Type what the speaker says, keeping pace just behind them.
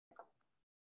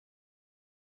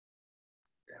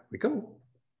we go.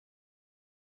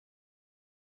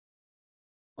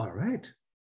 All right.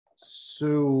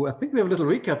 So I think we have a little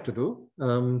recap to do.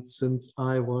 Since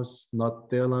I was not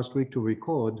there last week to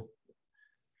record,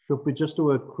 should we just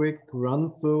do a quick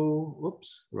run through?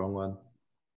 Oops, wrong one.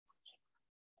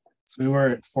 So we were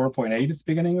at 4.8 at the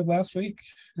beginning of last week,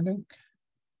 I think.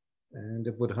 And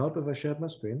it would help if I shared my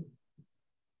screen.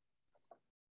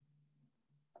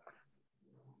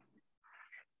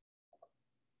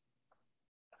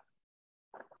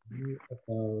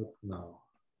 About now.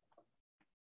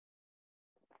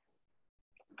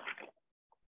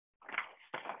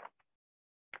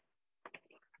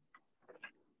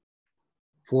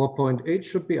 4.8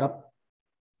 should be up.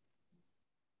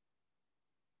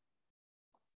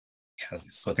 Yeah,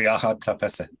 so the ahata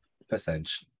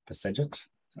passage. I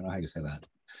don't know how you say that.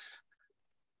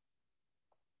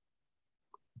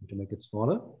 To make it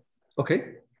smaller.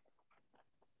 Okay.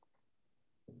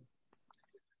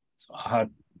 So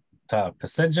ahata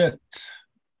passaget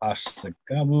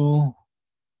ashsagabu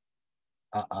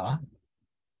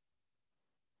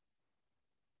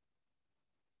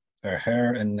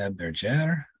Berher and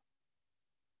Berger.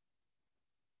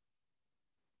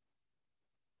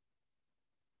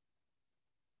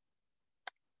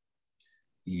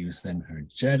 Using her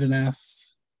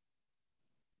Jedinef.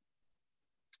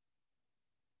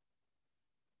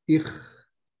 Ich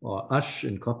or Ash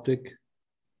in Coptic.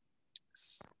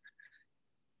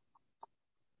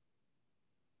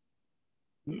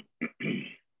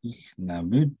 Ich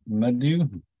Madu.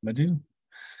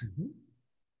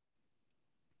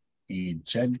 E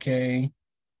Jedke,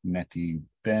 Neti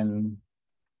Ben.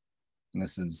 And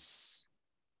this is,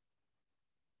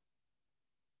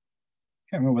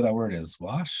 I can't remember what that word is.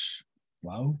 Wash?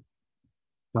 Wow.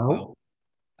 Wow.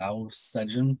 Ow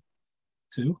Sejum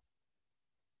 2.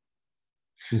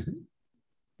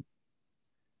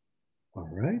 All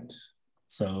right.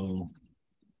 So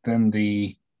then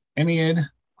the Ennead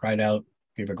cried out,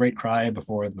 gave a great cry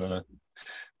before the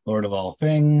Lord of all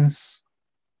things.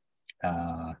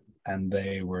 And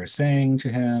they were saying to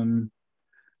him,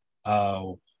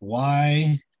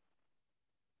 why,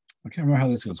 I can't remember how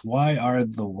this goes. Why are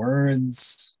the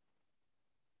words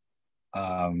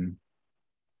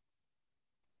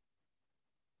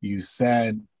you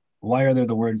said, why are there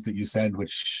the words that you said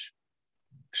which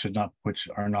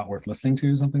are not worth listening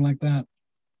to, something like that?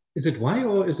 Is it why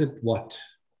or is it what?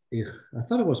 Ich. I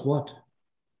thought it was what.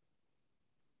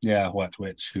 Yeah, what,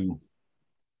 which, who.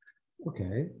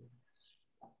 Okay.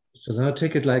 So then I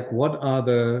take it like, what are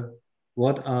the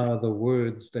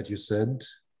words that you said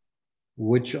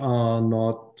which are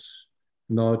not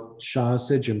Shah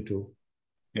Sejim to?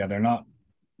 Yeah, they're not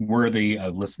worthy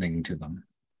of listening to them.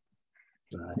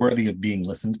 Right. Worthy of being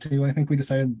listened to, I think we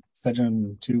decided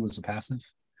Sejim 2 was a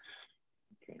passive.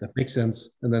 That makes sense.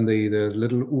 And then the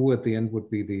little U at the end would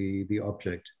be the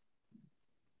object.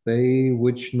 They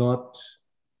which not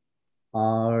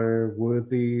are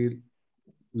worthy,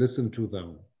 listen to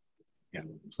them. Yeah,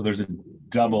 so there's a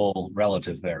double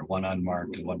relative there, one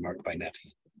unmarked and one marked by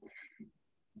Neti.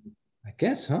 I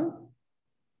guess, huh?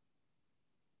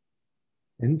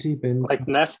 Like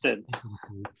nested.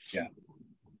 Yeah.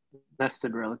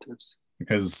 Nested relatives.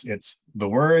 Because it's the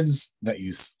words that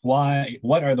you,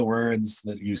 what are the words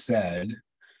that you said,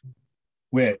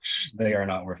 which they are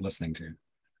not worth listening to?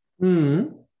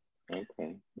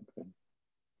 Okay.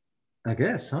 I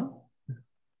guess, huh?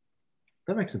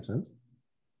 That makes some sense.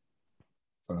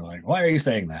 So they're like, why are you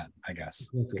saying that? I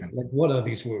guess. Like, what are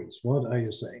these words? What are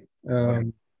you saying?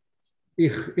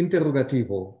 Ich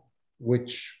interrogativo,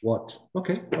 which, what?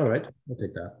 Okay, all right, I'll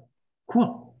take that.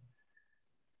 Cool.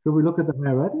 Should we look at the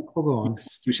hieratic or go on?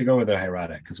 We should go with the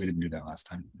hieratic because we didn't do that last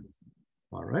time.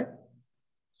 All right.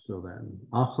 So then,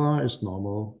 acha is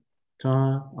normal.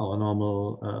 Ta, our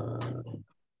normal,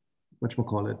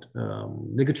 whatchamacallit,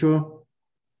 ligature.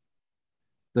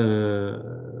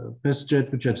 The pesjet,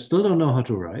 which I still don't know how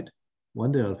to write.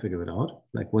 One day I'll figure it out,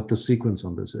 like what the sequence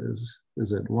on this is.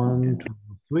 Is it 1, 2,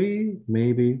 3?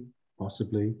 Maybe,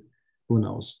 possibly, who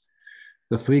knows?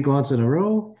 The 3 gods in a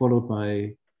row, followed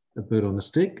by a bird on a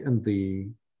stick and the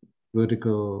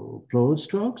vertical plural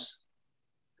strokes.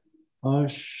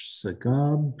 Ash,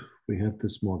 Sagab, we had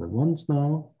this more than once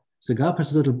now. Sagab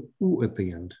has a little U at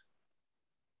the end.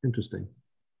 Interesting,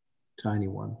 tiny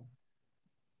one.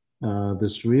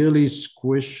 This really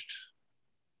squished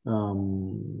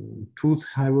tooth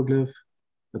hieroglyph,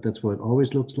 but that's what it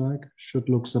always looks like. Should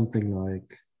look something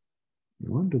like,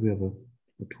 do we have a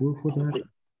tool for that?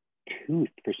 Tooth.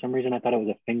 For some reason, I thought it was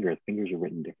a finger. Fingers are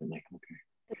written differently. Okay.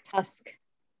 The tusk.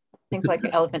 Things like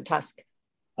the elephant tusk.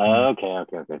 Okay.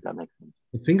 That makes sense.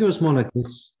 The finger is more like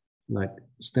this. like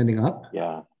standing up.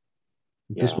 Yeah.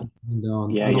 This one down.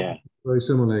 Yeah. Very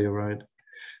similar, you're right.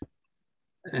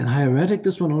 And hieratic,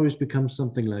 this one always becomes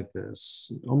something like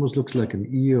this. It almost looks like an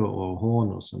ear or a horn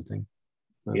or something.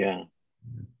 But yeah.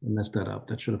 I messed that up.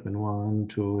 That should have been 1,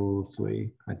 2,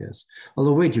 3, I guess.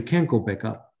 Although wait, you can't go back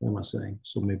up, what am I saying?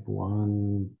 So maybe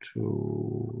 1,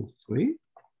 2, 3.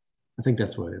 I think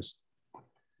that's what it is.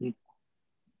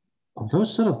 Although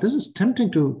this is tempting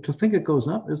to think it goes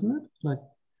up, isn't it? Like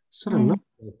sort of looks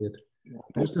like it.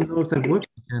 I just don't know if that works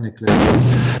mechanically.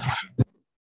 It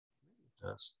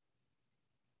does.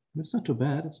 It's not too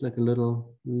bad. It's like a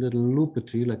little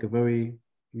loopity, like a very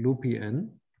loopy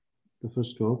N, the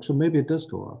first stroke. So maybe it does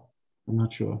go up. I'm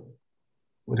not sure.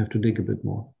 Would have to dig a bit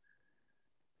more.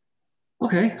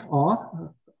 Okay,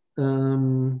 or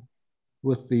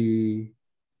with the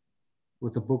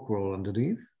book roll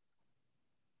underneath,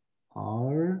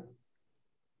 R,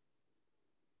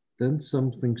 then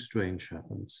something strange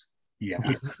happens. Yeah. Have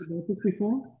we talked about this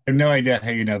before? I have no idea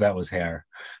how you know that was hair.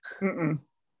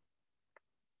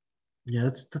 Yeah,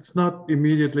 that's not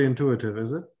immediately intuitive,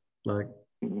 is it? Like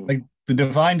the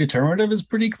divine determinative is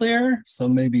pretty clear, so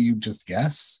maybe you just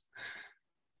guess.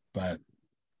 But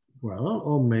well,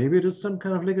 or maybe it is some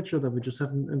kind of ligature that we just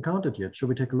haven't encountered yet. Should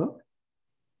we take a look?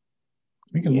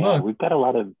 We can look. We've got a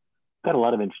lot of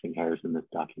interesting hairs in this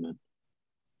document.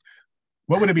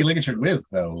 What would it be ligatured with,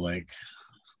 though? Like,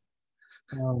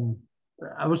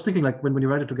 I was thinking, like when you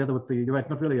write it together with you're right,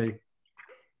 not really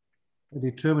a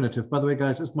determinative. By the way,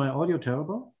 guys, is my audio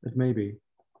terrible? It may be.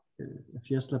 If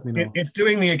yes, let me know. It's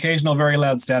doing the occasional very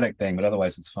loud static thing, but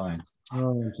otherwise it's fine.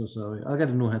 Oh, I'm so sorry. I'll get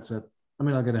a new headset. I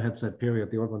mean, I'll get a headset,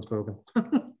 period. The old one's broken.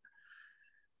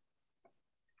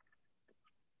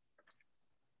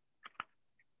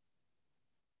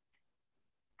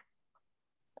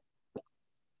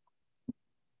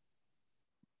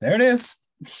 There it is.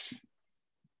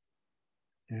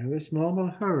 There is normal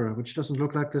her, which doesn't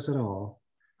look like this at all.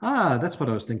 Ah, that's what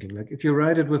I was thinking. Like if you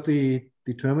write it with the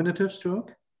determinative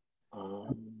stroke,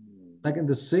 like in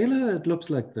the sailor, it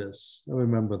looks like this. I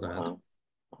remember that.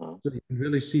 So you can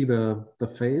really see the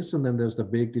face, and then there's the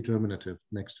big determinative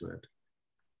next to it.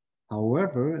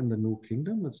 However, in the New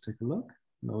Kingdom, let's take a look.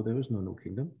 No, there is no New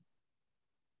Kingdom.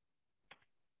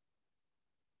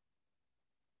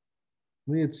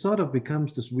 I mean, it sort of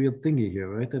becomes this weird thingy here,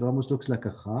 right? It almost looks like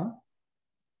a cha.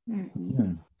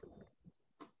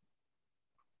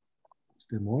 Is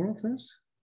there more of this?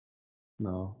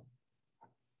 No,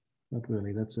 not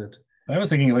really. That's it. I was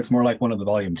thinking it looks more like one of the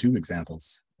volume 2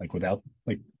 examples, like without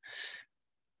the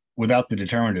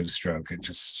determinative stroke.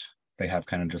 They have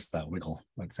kind of just that wiggle,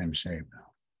 that same shape.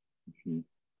 You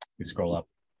scroll up.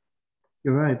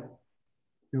 You're right.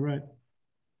 You're right.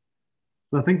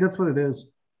 So I think that's what it is.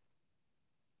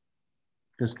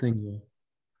 This thing here.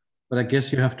 But I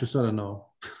guess you have to sort of know.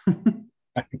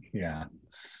 Yeah.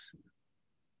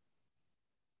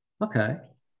 Okay.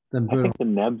 Then I think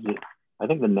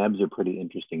the nebs are pretty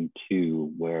interesting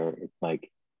too, where it's like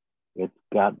it's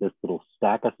got this little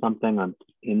stack of something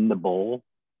in the bowl.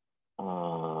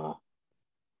 So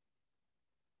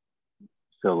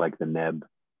like the neb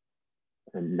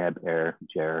and neb air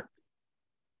jar.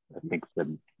 I think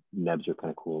the nebs are kind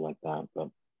of cool like that. But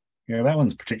yeah, that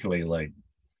one's particularly like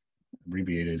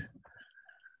abbreviated.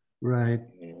 Right.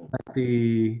 yeah. Like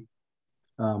the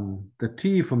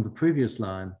T from the previous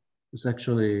line is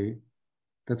actually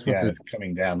it's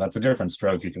coming down. That's a different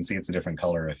stroke. You can see it's a different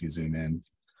color if you zoom in.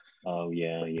 Oh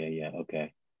yeah.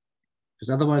 Okay. Because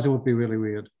otherwise it would be really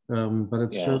weird. But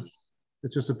it's Yeah.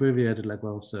 just abbreviated, like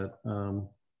Ralph said.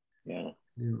 Yeah.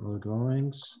 All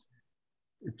drawings.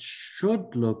 It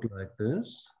should look like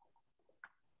this.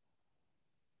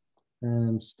 And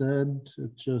instead,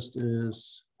 it just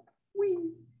is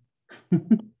wee.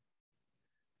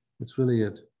 That's really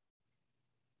it.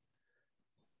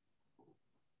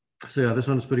 So yeah, this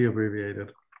one is pretty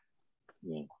abbreviated.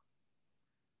 Yeah.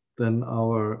 Then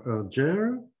our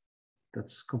jar,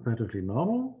 that's comparatively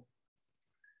normal.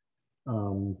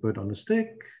 Bird on a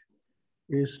stick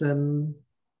is then,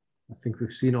 I think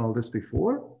we've seen all this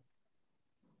before.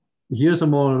 Here's a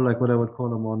more like what I would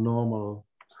call a more normal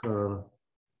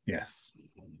Yes.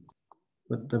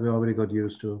 but that we already got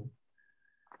used to.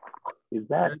 Is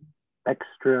that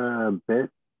extra bit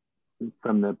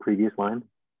from the previous line?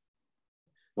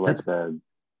 Like I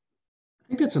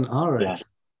think it's an R. Yeah.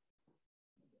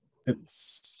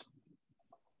 It's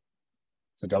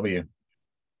a W.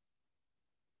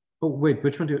 Oh wait,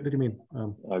 which one did you mean?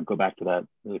 Go back to that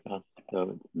really fast.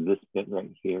 So it's this bit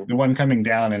right here. The one coming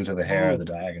down into the hair, the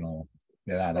diagonal.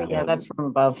 Yeah, that one. That's from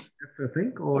above. I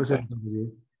think, or is it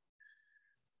W?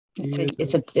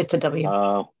 It's a W.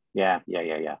 Oh, Yeah. Okay.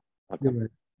 You're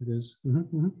right. It is.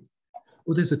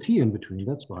 Oh, there's a T in between.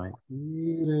 That's why.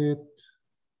 Eat it.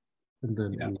 And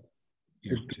then Yeah.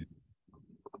 Here too.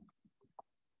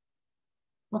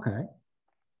 Okay.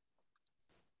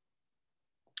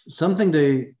 Something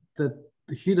that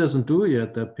he doesn't do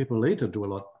yet that people later do a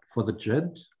lot for the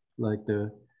jet, like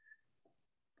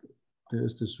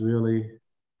there's this really,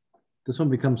 this one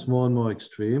becomes more and more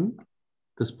extreme,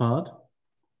 this part,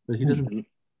 but he doesn't,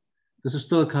 this is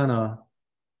still kind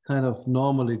of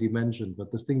normally dimensioned,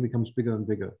 but this thing becomes bigger and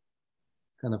bigger.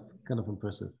 Kind of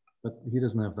impressive, but he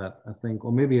doesn't have that, I think,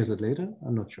 or maybe he has it later.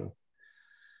 I'm not sure.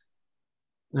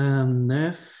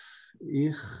 Nef,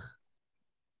 ich,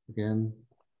 again,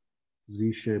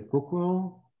 Z-shape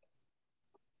bookwell.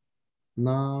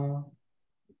 Na,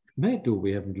 Medu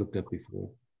we haven't looked at before.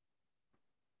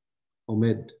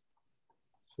 Omed.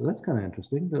 So that's kind of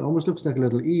interesting. That almost looks like a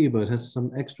little E, but it has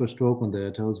some extra stroke on there.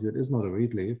 It tells you it is not a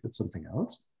reed leaf, it's something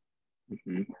else.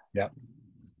 Yeah.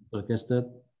 So I guess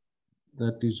that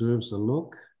deserves a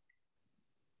look.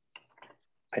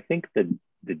 I think the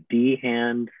D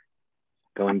hand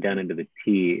going down into the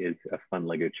T is a fun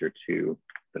ligature too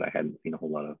that I hadn't seen a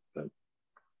whole lot of. But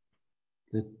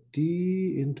the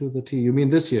D into the T. You mean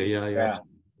this here? Yeah.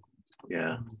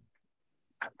 Yeah.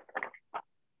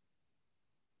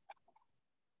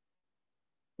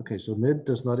 Okay, so mid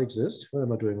does not exist. What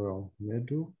am I doing wrong?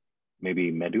 Medu?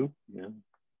 Maybe Medu. Yeah.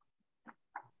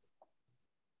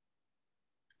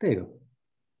 There you go.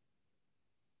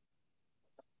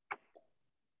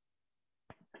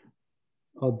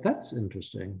 Oh, that's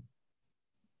interesting.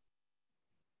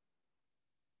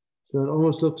 So it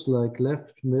almost looks like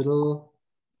left, middle,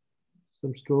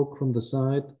 some stroke from the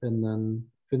side, and then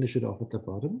finish it off at the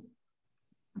bottom.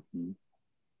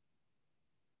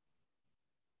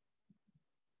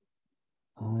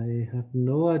 I have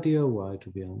no idea why, to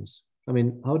be honest. I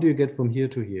mean, how do you get from here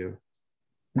to here?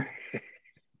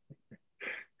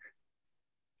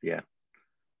 Yeah.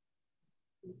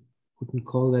 Wouldn't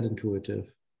call that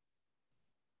intuitive.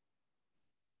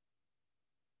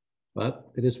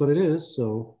 But it is what it is.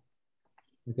 So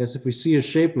I guess if we see a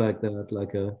shape like that,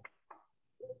 like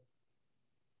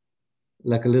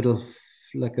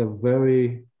a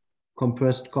very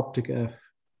compressed Coptic F,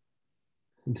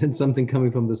 and then something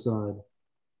coming from the side,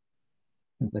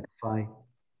 like a phi.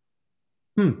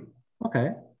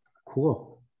 Okay,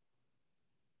 cool.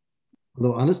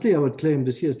 Although honestly, I would claim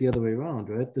this here is the other way around,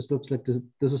 right? This looks like this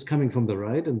is coming from the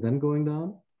right and then going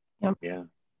down. Yep. Yeah.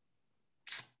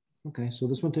 Okay, so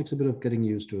this one takes a bit of getting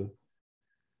used to.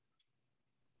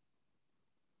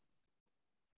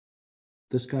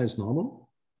 This guy is normal.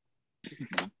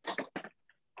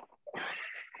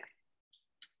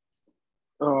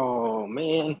 Oh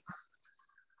man.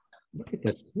 Look at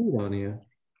that screw down here.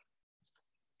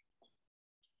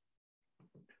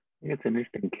 I think it's an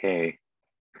interesting K.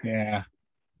 Yeah.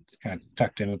 It's kind of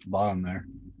tucked in at the bottom there.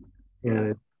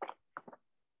 Right.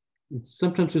 It's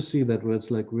sometimes you see that where it's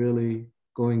like really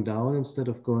going down instead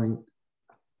of going.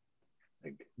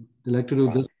 They like to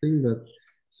do this thing, but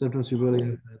sometimes you really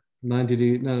have that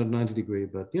 90 not 90 degree,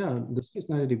 but yeah, this is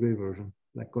 90-degree version,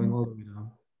 like going all the way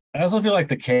down. I also feel like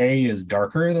the K is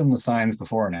darker than the signs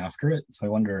before and after it. So I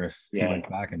wonder if he went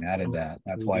back and added that.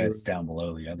 That's why it's down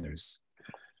below the others.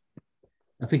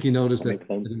 I think he noticed that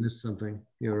he missed something.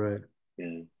 You're right.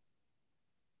 Yeah.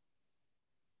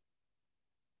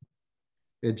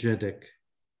 Hieratic.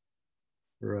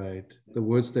 Right. The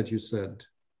words that you said.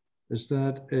 Is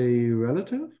that a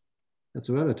relative? That's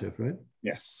a relative, right?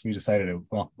 Yes, we decided it.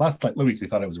 Well, last week we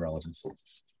thought it was relative.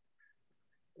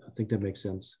 I think that makes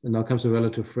sense. And now comes the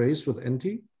relative phrase with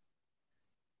NT.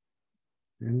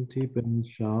 NT ben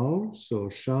Shao. So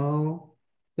Shao.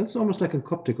 That's almost like a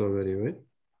Coptic already, right?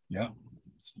 Yeah.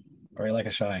 It's very like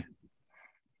a shy.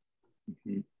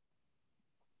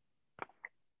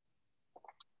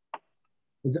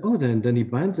 Oh, then he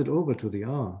binds it over to the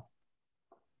R.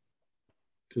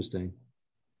 Interesting.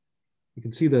 You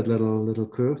can see that little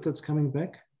curve that's coming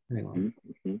back. Hang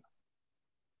on.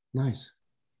 Nice.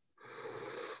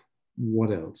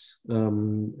 What else?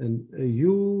 And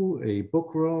a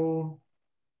book roll,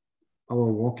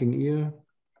 our walking ear.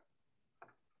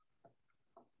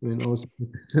 I mean, also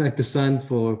like the sign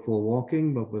for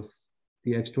walking, but with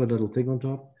the extra little thing on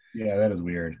top. Yeah, that is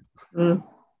weird.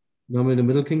 Normally in the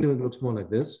Middle Kingdom, it looks more like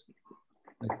this,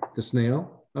 like the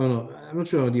snail. I don't know. I'm not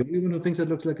sure. Do you anyone who thinks it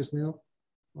looks like a snail?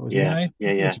 Yeah.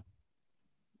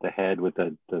 The head with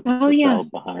the cell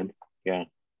behind. Yeah.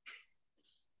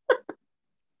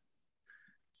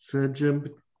 So jump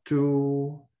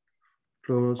to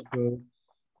close.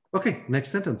 Okay,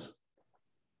 next sentence.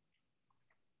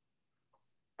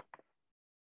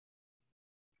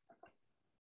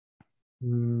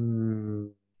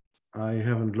 I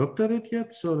haven't looked at it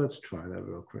yet, so let's try that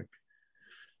real quick.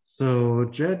 So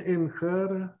Jed in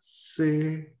Her,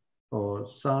 Se, or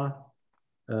Sa,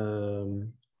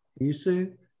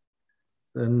 Ise,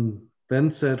 then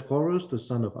said Horus, the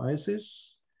son of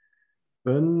Isis,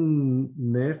 Ben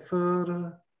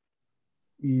Nefer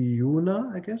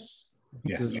Iuna, I guess.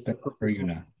 Yes, for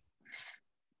Yuna.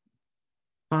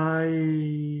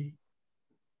 Pai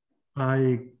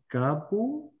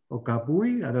Gabu or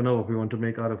Gabui. I don't know if we want to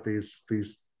make out of these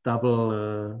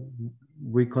double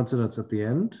weak consonants at the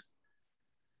end.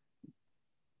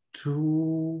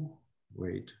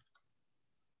 Wait,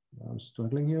 I'm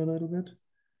struggling here a little bit.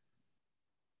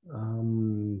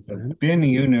 So bin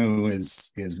Yunu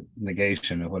is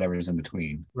negation of whatever is in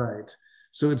between. Right.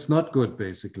 So it's not good,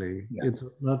 basically. Yeah. It's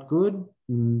not good.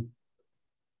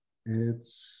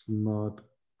 It's not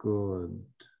good.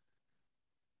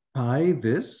 Pi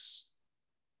this.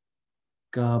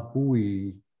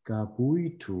 Gabui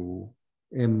tu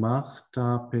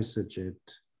emachta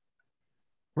pesaget.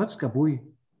 What's gabui?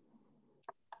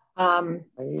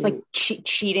 It's like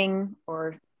cheating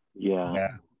or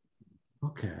yeah.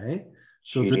 Okay.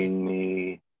 So cheating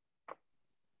me.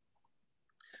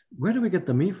 Where do we get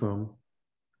the me from?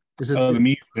 Is it the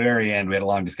me at the very end? We had a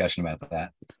long discussion about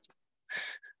that.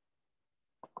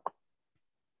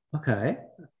 Okay.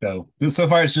 So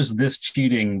far it's just this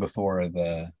cheating before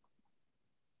the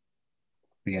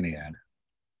Ennead.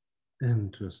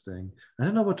 Interesting. I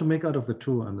don't know what to make out of the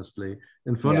two, honestly.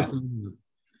 In front of them.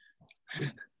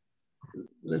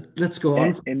 Let's go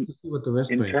on to see what the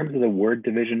rest in brings. terms of the word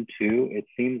division too, it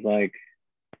seems like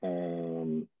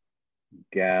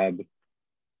Gab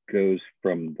goes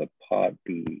from the pot,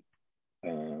 the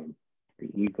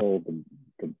eagle,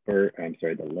 the bird, I'm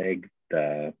sorry, the leg,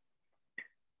 the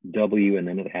W, and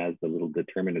then it has the little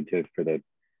determinative for the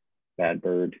bad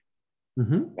bird,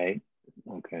 right?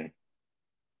 Okay.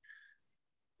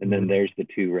 And then there's the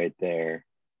two right there.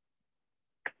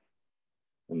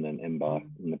 And then embossed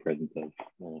in the presence of,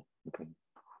 okay.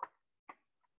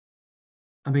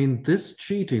 I mean, this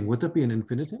cheating, would that be an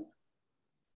infinitive?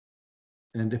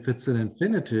 And if it's an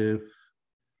infinitive,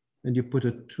 and you put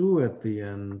a 2 at the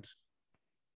end,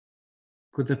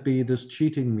 could that be this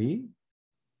cheating me?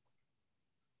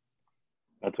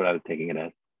 That's what I was taking it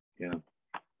as, yeah.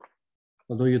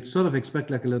 Although you'd sort of expect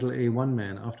like a little A1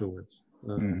 man afterwards.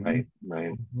 Right.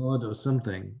 God or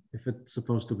something, if it's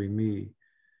supposed to be me.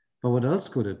 But what else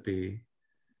could it be?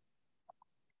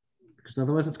 Because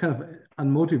otherwise it's kind of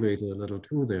unmotivated a little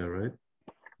too there, right?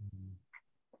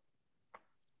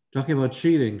 Talking about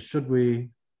cheating, should we?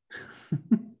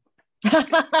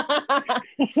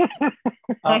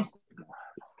 Nice.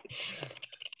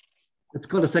 It's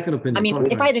called a second opinion. I mean,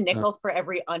 if I had a nickel for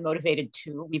every unmotivated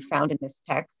 2 we've found in this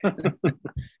text.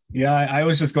 Yeah, I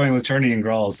was just going with Cherney and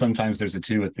Grolls. Sometimes there's a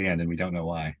 2 at the end and we don't know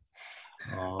why.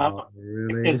 Oh,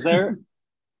 really? Is there?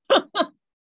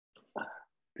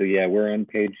 So yeah, we're on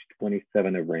page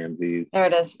 27 of Ramsey's. There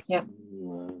it is. Yep.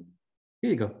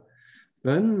 Here you go.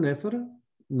 Ben Nefer,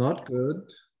 not good.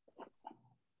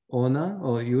 Ona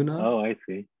or Yuna. Oh, I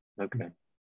see. Okay.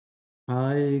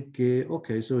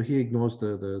 Okay, so he ignores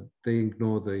they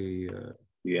ignore the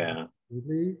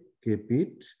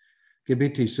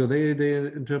Gebiti. So they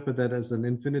interpret that as an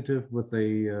infinitive with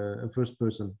a first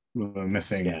person.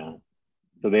 Missing. Yeah.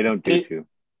 So they don't do 2.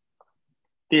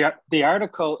 The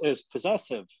article is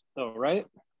possessive, though, right?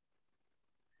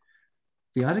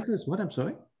 The article is what? I'm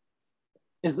sorry?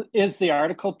 Is the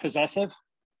article possessive?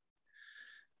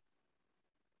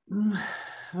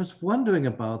 I was wondering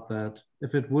about that,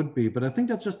 if it would be, but I think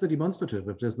that's just the demonstrative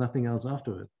if there's nothing else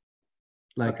after it.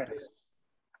 Like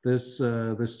this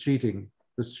cheating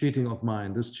of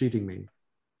mine, this cheating me.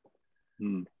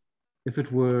 If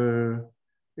it were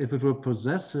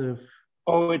possessive.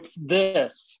 Oh, it's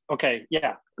this. Okay,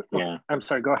 yeah. I'm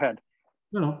sorry, go ahead.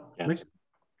 No.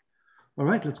 All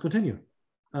right, let's continue.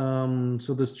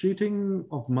 So this cheating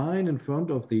of mine in front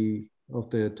of the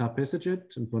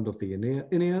Tapesaget, in front of the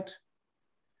Ennead.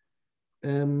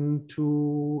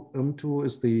 To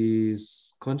is the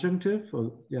conjunctive,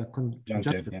 or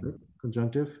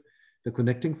conjunctive, the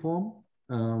connecting form.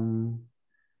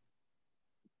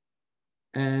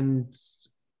 And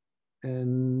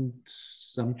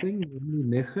something,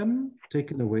 Nechem,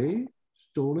 taken away,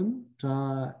 stolen,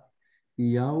 ta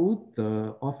yaud,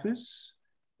 the office,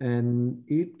 and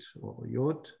it, or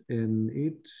yod, and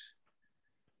it,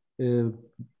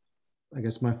 I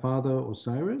guess my father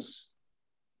Osiris.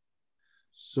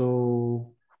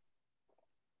 So,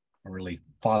 really,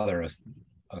 father of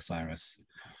Osiris.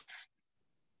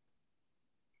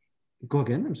 Go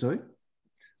again, I'm sorry.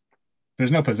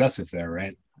 There's no possessive there,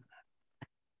 right?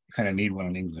 You kind of need one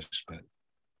in English, but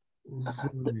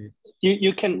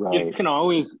you can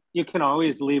always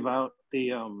leave out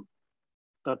the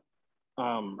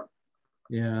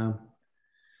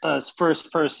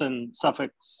first person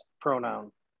suffix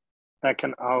pronoun. That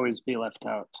can always be left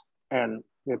out, and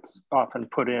it's often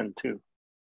put in too.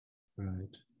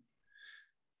 Right.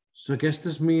 So I guess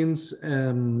this means,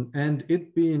 and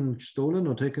it being stolen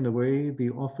or taken away, the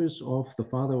office of the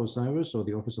father Osiris or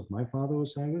the office of my father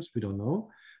Osiris, we don't know.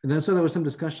 And then so there was some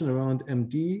discussion around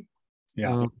MD.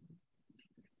 Yeah.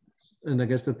 And I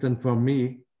guess that's then from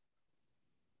me.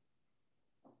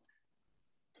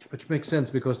 Which makes sense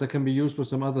because that can be used for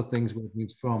some other things where it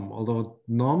means from. Although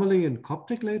normally in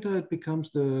Coptic later it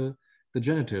becomes the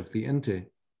genitive, the ente.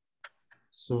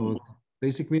 So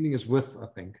basic meaning is with, I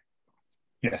think.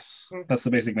 Yes, that's the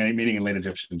basic meaning in late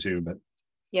Egyptian too. But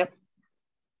yep.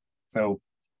 So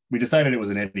we decided it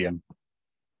was an idiom.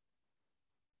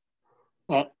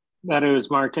 That it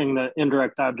was marking the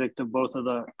indirect object of both of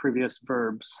the previous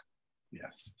verbs.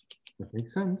 Yes. That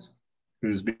makes sense.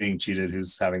 Who's being cheated,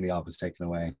 who's having the office taken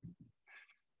away.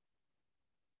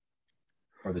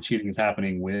 Or the cheating is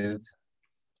happening with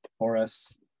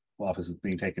Horus, the office is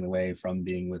being taken away from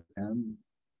being with him.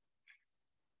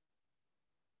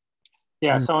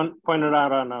 Yeah, someone pointed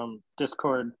out on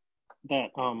Discord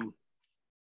that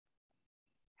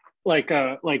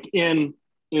like in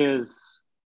is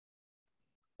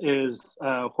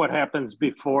what happens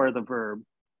before the verb,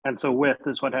 and so with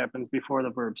is what happens before the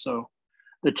verb. So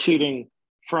the cheating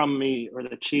from me, or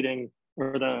the cheating,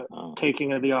 or the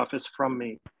taking of the office from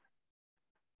me.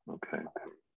 Okay.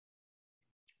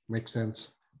 Makes sense.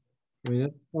 I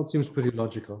mean, that seems pretty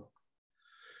logical.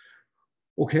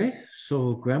 Okay,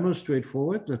 so grammar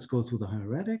straightforward. Let's go through the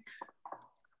hieratic.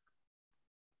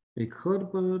 A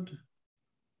bird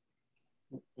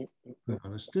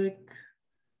on a stick.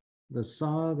 The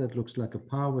sa that looks like a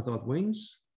pa without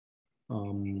wings.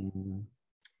 The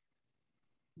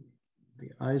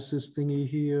ISIS thingy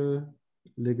here,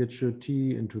 ligature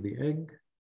T into the egg,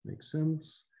 makes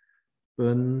sense.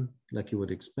 Burn, like you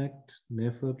would expect.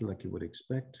 Nefert, like you would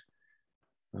expect.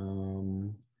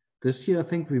 This here, I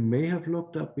think we may have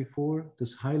looked up before,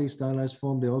 this highly stylized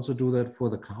form. They also do that for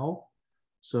the cow.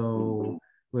 So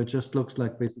where it just looks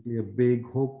like basically a big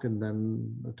hook and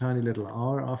then a tiny little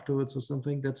R afterwards or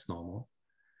something, that's normal.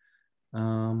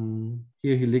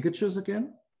 Here he ligatures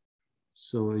again.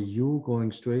 So a U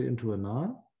going straight into a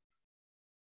na.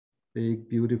 Big,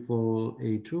 beautiful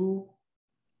A2.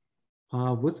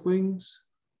 Pa with wings.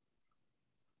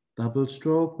 Double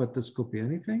stroke, but this could be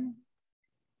anything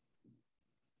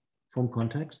from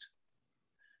context.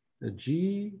 A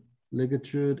G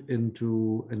ligatured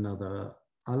into another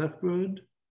Aleph bird.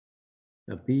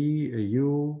 A B, a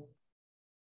U,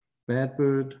 bad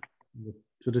bird, the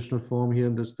traditional form here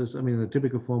in this, I mean, the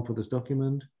typical form for this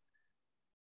document.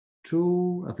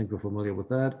 2, I think we're familiar with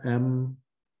that. M,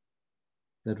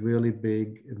 that really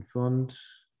big in front,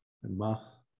 and Mach.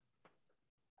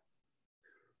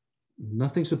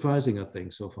 Nothing surprising, I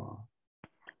think, so far.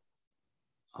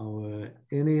 Our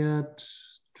Ennead,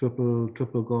 triple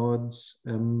gods,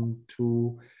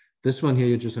 M2. This one here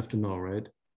you just have to know, right?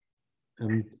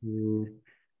 M2.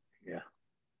 Yeah.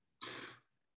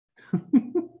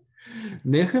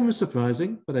 Nechem is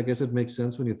surprising, but I guess it makes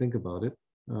sense when you think about it.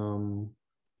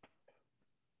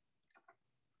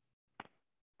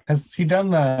 Has he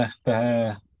done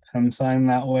the hem sign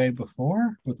that way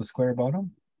before with the square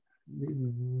bottom?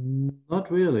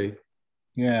 Not really.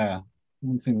 Yeah,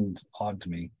 it seemed odd to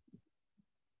me.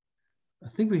 I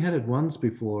think we had it once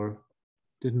before,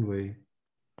 didn't we?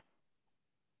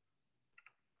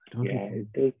 I don't Yeah,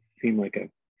 it does seem like a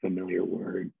familiar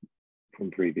word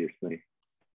from previously.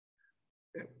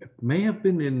 It may have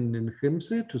been in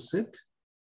Chimse, to sit,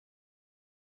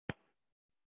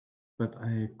 but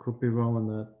I could be wrong on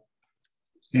that.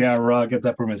 Yeah, Ra gets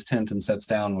up from his tent and sets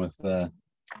down with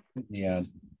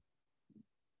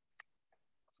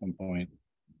some point.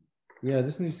 Yeah,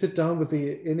 doesn't he sit down with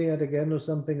the Ennead again or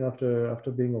something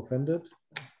after being offended?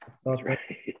 I thought Right.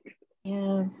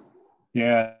 Yeah.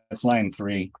 Yeah, it's line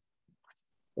 3.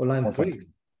 Oh, line 4.3. 3.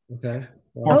 Okay.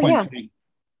 Oh, yeah. 4.3.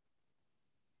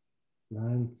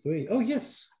 Line 3. Oh,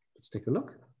 yes. Let's take a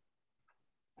look.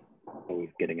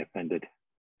 Always getting offended.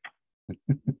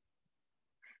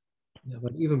 Yeah,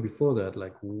 but even before that,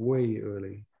 like way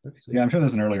early. Let's see. Yeah, I'm sure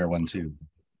there's an earlier one too.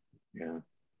 Yeah.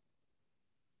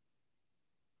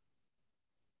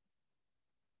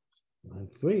 Line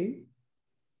 3.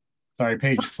 Sorry,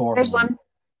 page 4. There's one.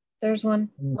 There's one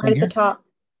It's right in at the here? top.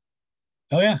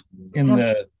 Oh yeah, in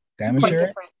the damage Quite area.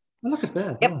 different. Oh, look at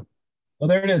that. Yep. Yeah. Oh,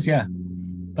 there it is. Yeah.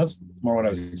 That's more what I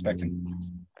was expecting.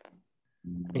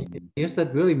 Here's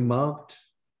that really marked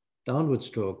downward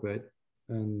stroke, right?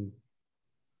 And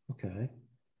okay.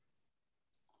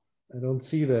 I don't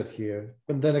see that here.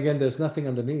 But then again, there's nothing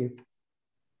underneath.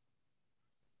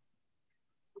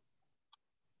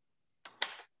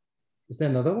 Is there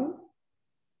another one?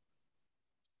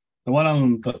 The one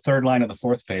on the third line of the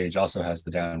fourth page also has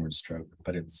the downward stroke,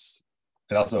 but it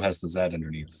also has the Z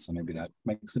underneath. So maybe that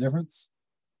makes a difference.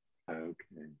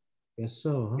 Okay. Yes,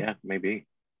 so. Huh? Yeah, maybe.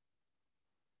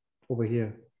 Over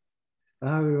here.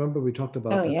 I remember we talked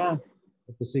about that, yeah.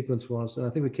 what the sequence was. And I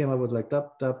think we came up with like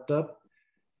dub, dub, dub.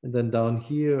 And then down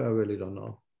here, I really don't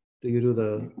know. Do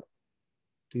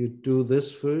you do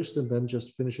this first and then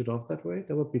just finish it off that way?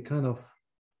 That would be kind of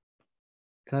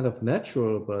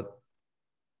natural, but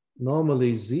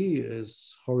normally Z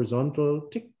is horizontal,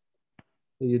 tick.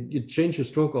 You change your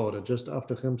stroke order just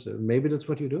after Chemse. Maybe that's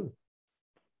what you do.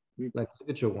 Like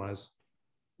signature-wise.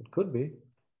 It could be.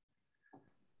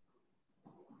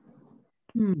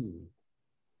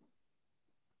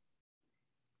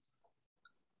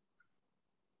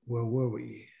 Where were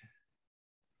we?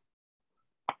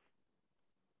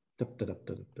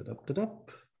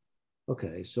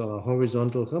 Okay, so a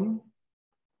horizontal hum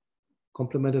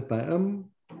complemented by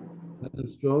random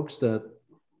strokes that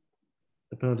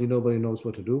apparently nobody knows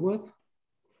what to do with.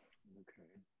 Okay.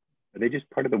 Are they just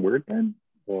part of the word then?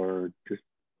 Or just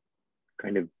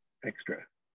kind of extra?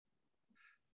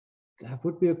 That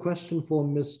would be a question for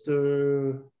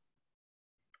Mr.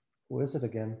 Where is it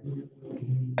again?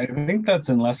 I think that's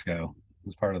in Lesko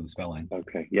as part of the spelling.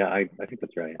 Okay, yeah, I think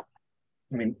that's right.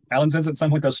 I mean, Alan says at some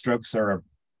point those strokes are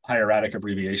hieratic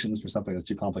abbreviations for something that's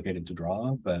too complicated to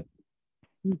draw, but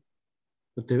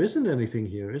there isn't anything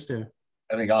here, is there?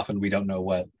 I think often we don't know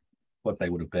what they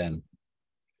would have been.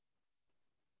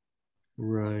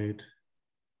 Right.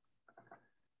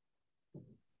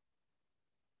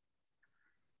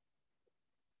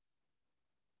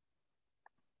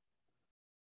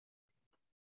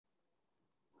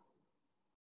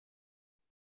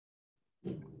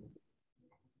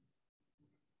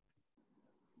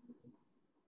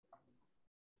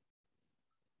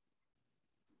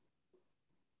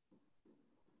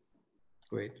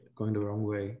 Wait, going the wrong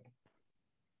way.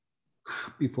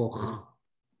 Before.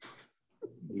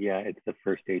 Yeah, it's the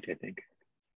first stage, I think.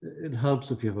 It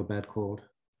helps if you have a bad cold.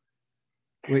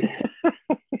 Wait.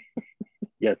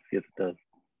 Yes, it does.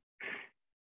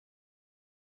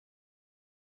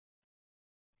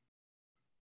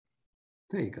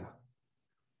 There you go.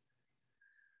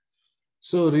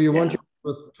 So do you want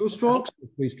with 2 strokes or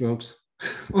 3 strokes?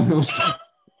 Or no strokes?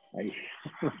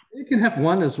 You can have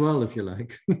 1 as well if you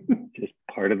like. Just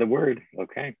part of the word.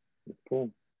 Okay, that's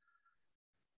cool.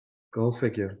 Go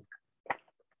figure.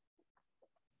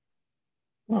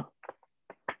 Huh.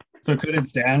 So could it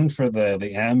stand for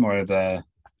the M or the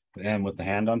M with the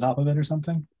hand on top of it or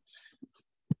something?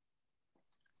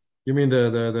 You mean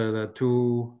the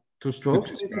two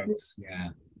strokes? The 2 strokes,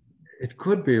 yeah. It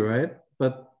could be, right?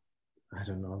 But I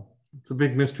don't know. It's a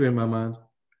big mystery in my mind.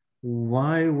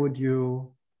 Why would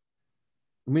you?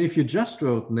 I mean, if you just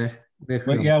wrote nech.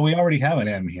 But yeah, we already have an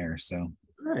M here, so.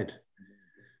 Right.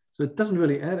 So it doesn't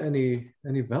really add any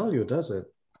value, does it?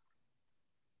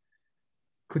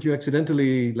 Could you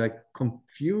accidentally like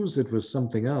confuse it with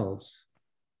something else?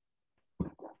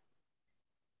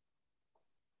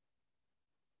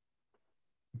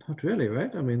 Not really,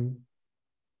 right? I mean,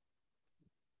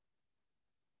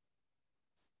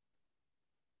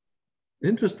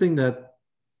 interesting that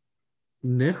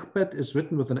Nechbet is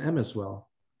written with an M as well.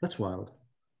 That's wild.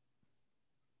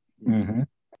 Mm-hmm.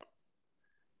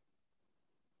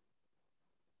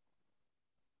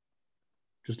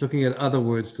 Just looking at other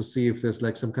words to see if there's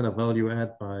like some kind of value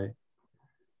add by.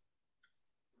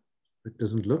 It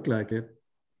doesn't look like it.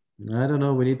 I don't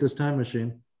know. We need this time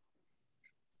machine.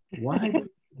 Why? What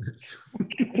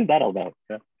is that all about?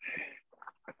 Yeah.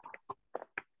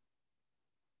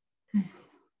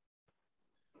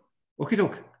 Okay,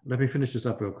 doke. Let me finish this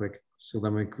up real quick so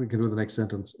then we can do the next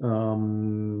sentence.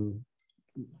 Man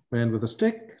with a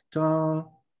stick, ta,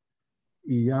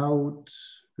 out.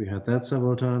 We had that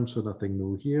several times, so nothing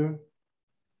new here.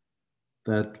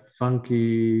 That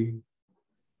funky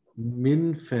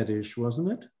min fetish,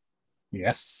 wasn't it?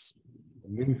 Yes.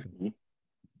 Min fetish.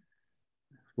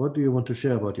 What do you want to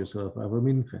share about yourself? I have a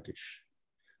min fetish.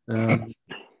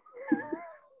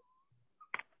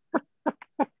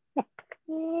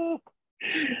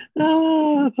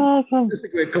 Oh, that's awesome. It's a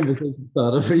great conversation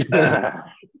starter for you.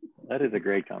 That is a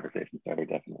great conversation starter,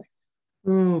 definitely.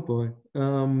 Oh boy.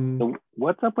 So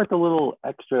what's up with the little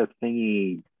extra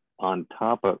thingy on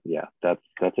top of, yeah, that's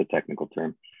a technical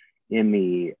term. In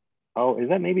the, oh, is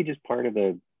that maybe just part of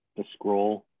the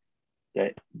scroll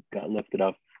that got lifted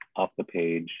off the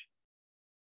page?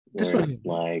 This Where one. it's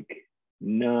like,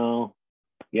 no,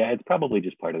 yeah, it's probably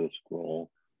just part of the scroll.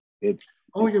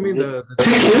 Oh, you mean the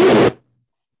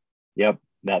Yep,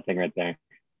 that thing right there.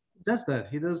 Does that.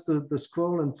 He does the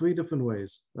scroll in 3 different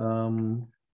ways. I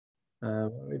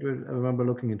remember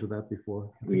looking into that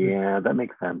before. Yeah, that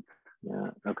makes sense.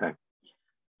 Yeah, okay.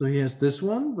 So he has this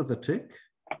one with a tick.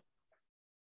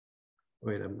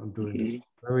 Wait, I'm doing this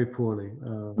very poorly.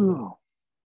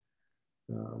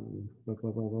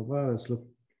 Let's look.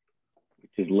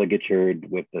 Which is ligatured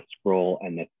with the scroll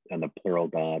and the plural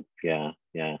dots. Yeah.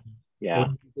 Or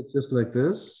it's just like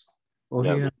this. Or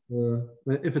he has,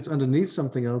 if it's underneath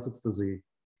something else, it's the Z.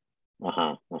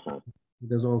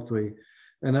 There's all 3.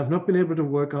 And I've not been able to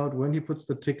work out when he puts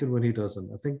the tick and when he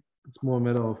doesn't. I think it's more a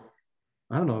matter of,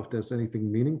 I don't know if there's anything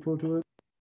meaningful to it.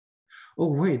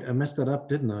 Oh, wait, I messed that up,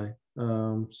 didn't I?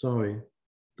 Sorry.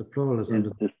 The plural is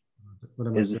under.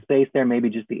 Is the space there maybe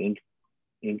just the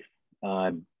ink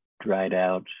dried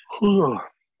out?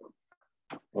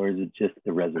 Or is it just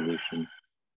the resolution?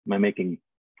 Am I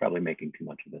probably making too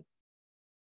much of it?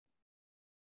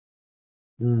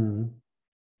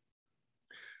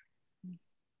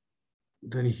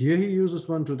 Then here he uses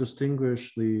one to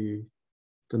distinguish the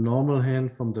normal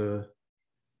hand from the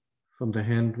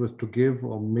hand with to give,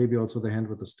 or maybe also the hand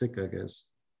with the stick, I guess.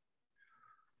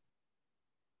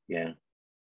 Yeah.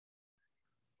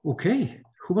 Okay.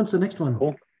 Who wants the next one?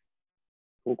 Cool.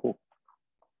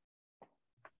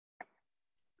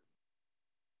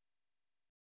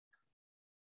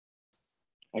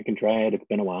 I can try it. It's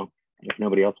been a while. If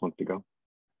nobody else wants to go.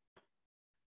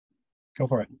 Go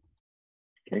for it.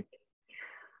 Okay.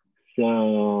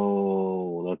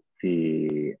 So let's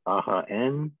see. Aha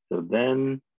N. So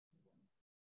then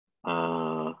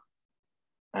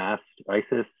asked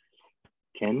Isis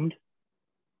Kend,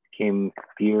 came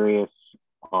furious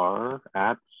R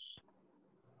at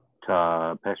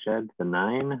Peshed the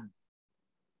 9.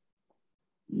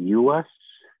 US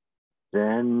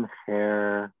then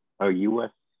hair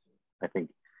US, I think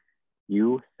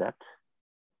you set.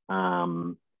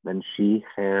 Then she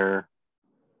hair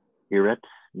Hieratic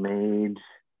made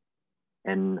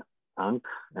an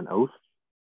oath.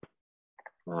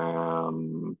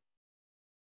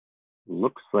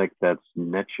 Looks like that's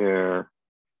Necher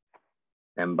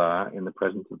Emba in the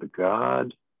presence of the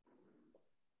god.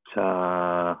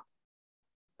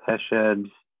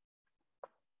 Peshed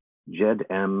Jed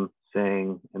M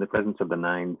saying in the presence of the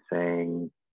 9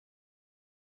 saying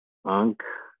Ankh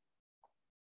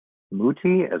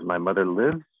Muti as my mother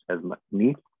lives, as my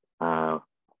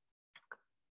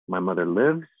mother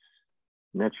lives,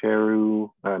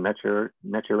 Necheret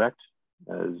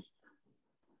as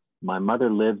my mother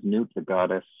lives, Newt the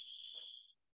goddess,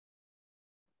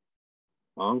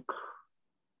 Ankh.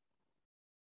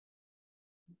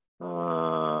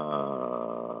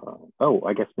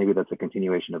 I guess maybe that's a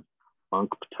continuation of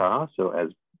Ankh Ptah, so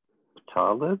as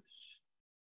Ptah lives.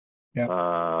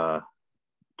 Yeah.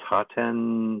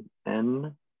 Taten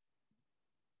N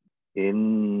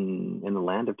in the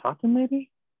land of Taten,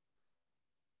 maybe?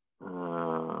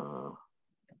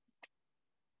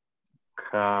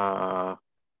 Ka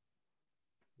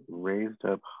raised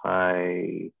up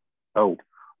high. Oh,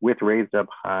 with raised up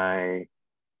high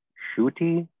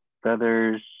Shuti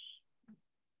feathers.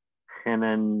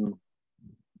 Henan.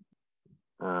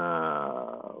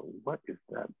 What is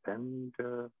that?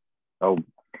 Benda. Oh,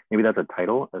 maybe that's a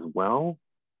title as well.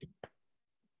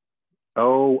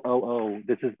 Oh.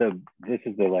 This is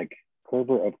the like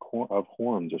quiver of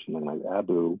horns or something like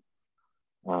Abu.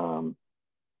 So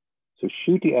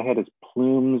Shuti I had as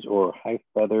plumes or high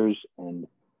feathers, and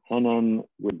Henan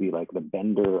would be like the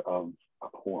bender of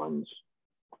horns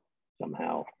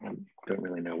somehow. I don't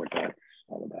really know what that's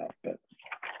all about, but.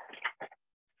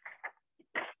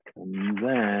 And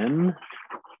then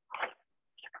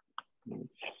let's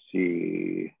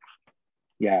see.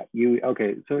 Yeah,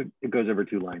 okay, so it goes over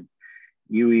 2 lines.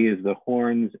 Yui is the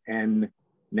horns and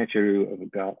Necheru of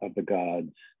the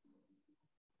gods,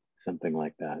 something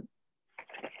like that.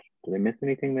 Did I miss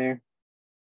anything there?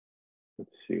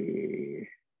 Let's see.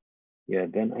 Yeah,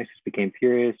 then Isis became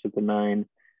furious at the 9,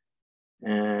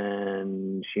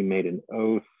 and she made an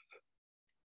oath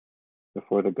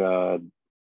before the god.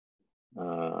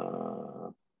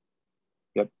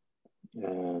 Yep,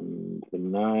 and the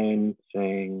 9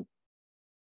 saying,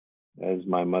 as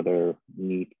my mother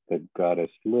Neat the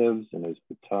goddess lives, and as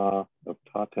Ptah of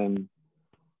Taten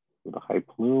with the high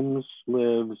plumes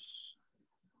lives,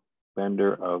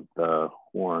 bender of the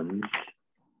horns.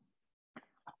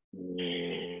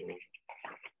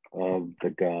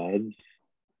 gods.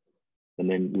 And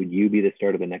then would you be the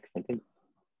start of the next sentence?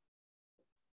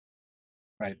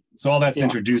 Right. So all that's Yeah.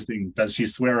 introducing that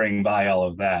she's swearing by all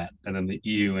of that, and then the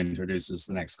EU introduces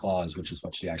the next clause, which is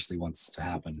what she actually wants to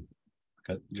happen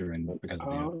because of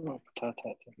the Oh,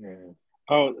 Patatan.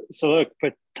 Oh, so look,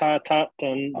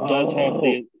 Patatan does have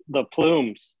the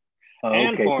plumes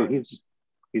and okay, horns. so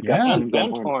he's got Yeah. And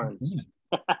bent horns.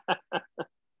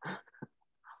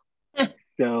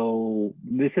 So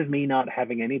this is me not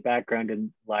having any background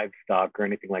in livestock or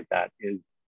anything like that. Is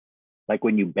like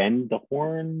when you bend the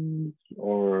horns,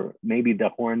 or maybe the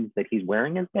horns that he's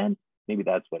wearing is bent. Maybe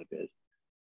that's what it is.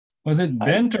 Was it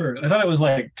bent or I thought it was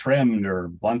like trimmed or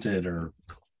blunted or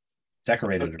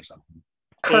decorated or something.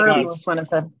 Curved was one of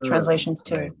the translations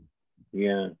too. Right.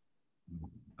 Yeah.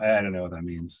 I don't know what that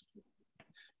means.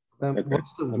 Okay.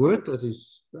 What's the word that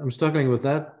is? I'm struggling with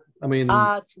that. I mean,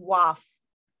 It's waff.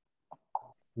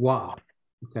 wow.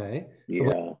 Okay.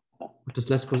 Yeah. What does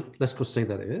Lesko say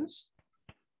that is?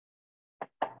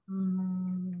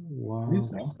 Wow.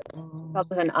 Spelled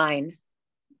with an ein.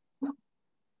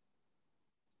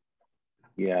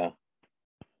 Yeah.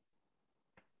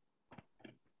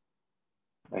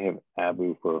 I have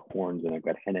Abu for horns, and I've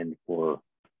got Henan for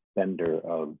bender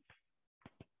of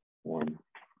horns.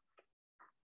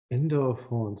 Bender of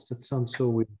horns. That sounds so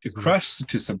weird. To crush,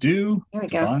 to subdue, There we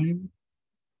to go. bind.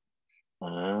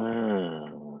 Ah.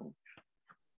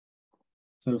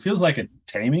 So it feels like a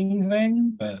taming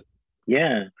thing, but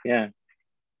Yeah. Yeah.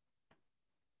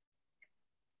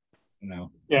 you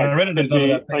know. Yeah, When I read it, I could thought of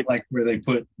be that thing, like where they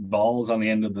put balls on the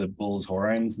end of the bull's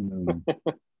horns and then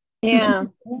Yeah.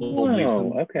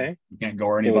 Oh, okay. you can't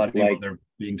gore it's anybody while like- they're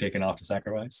being taken off to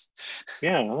sacrifice.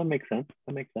 Yeah, well, that makes sense.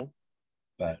 That makes sense.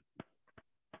 But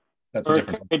that's a Or it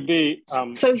different could be So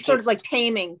he's sort just- of like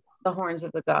taming the horns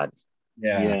of the gods.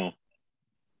 yeah.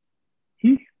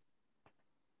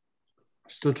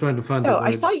 Still trying to find Oh, the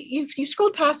I saw you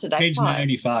scrolled past it. I Page saw it.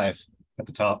 95 at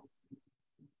the top.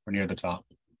 Or near the top.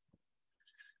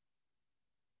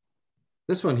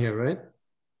 This one here, right?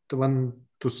 The one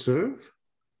to serve?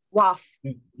 Waff.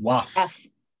 Waff. F.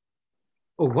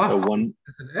 Oh, wow. So one,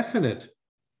 There's an F in it.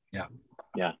 Yeah.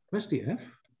 Yeah. Where's the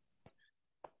F?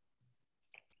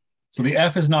 So the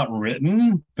F is not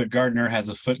written, but Gardner has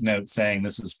a footnote saying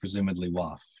this is presumably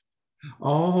Waff.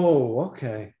 Oh,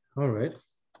 okay. All right.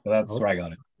 So that's where I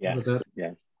got it. yeah, But that-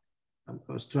 yeah. I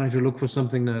was trying to look for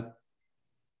something that.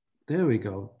 There we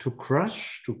go. To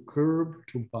crush, to curb,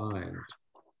 to bind.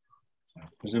 So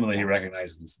presumably he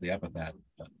recognizes the epithet.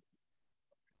 But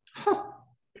Huh.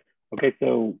 Okay,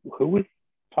 so who was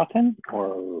Totten, or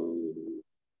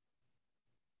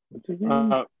what's his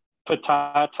name?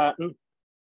 Patatan.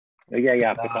 Oh,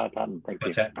 yeah, Ptah. Totten. Thank you.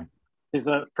 Ptah. Is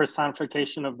the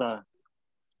personification of the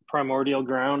primordial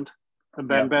ground, the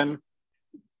Yeah. Ben.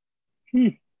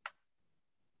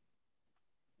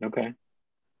 Okay,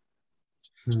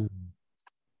 Hmm.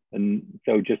 and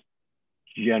so just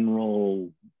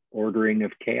general ordering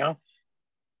of chaos,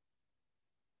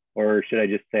 or should I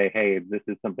just say, hey, this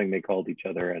is something they called each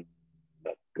other, and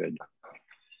that's good?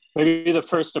 Maybe the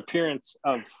first appearance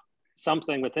of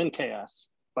something within chaos,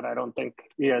 but I don't think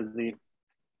he has the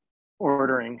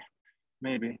ordering.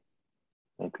 Maybe.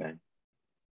 Okay.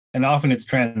 And often it's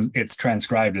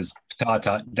transcribed as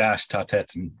Ptah dash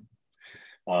Tatetan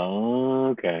Oh,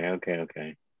 okay.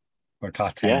 or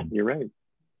Taten. Yeah, you're right.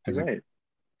 as You're a right.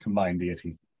 combined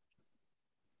deity.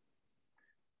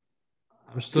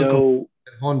 I'm still So,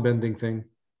 the horn bending thing.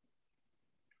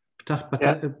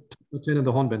 Patin and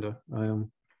the hornbender. I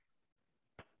am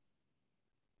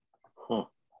huh,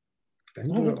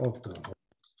 bender of the.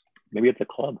 maybe it's a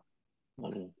club. I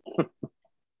don't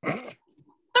know.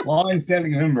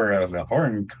 Long-standing member of the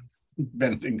horn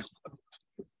bending club.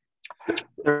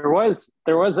 There was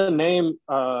a name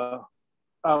of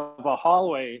a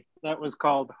hallway that was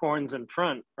called Horns in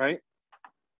Front, right?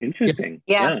 Interesting.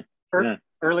 Yeah.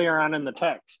 Earlier on in the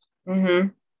text. Mm-hmm.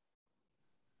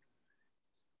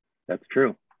 That's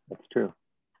true.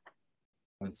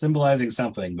 It's symbolizing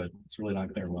something, but it's really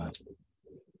not clear what.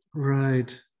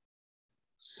 Right.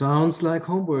 Sounds like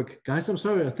homework. Guys, I'm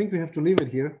sorry. I think we have to leave it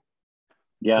here.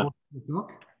 Yeah, 4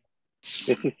 o'clock.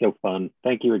 this is so fun.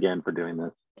 Thank you again for doing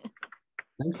this.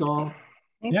 Thanks all.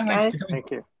 Thanks, Yeah, guys. thanks for coming.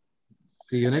 Thank you.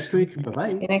 See you next week. Bye-bye.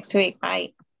 See you next week.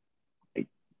 Bye.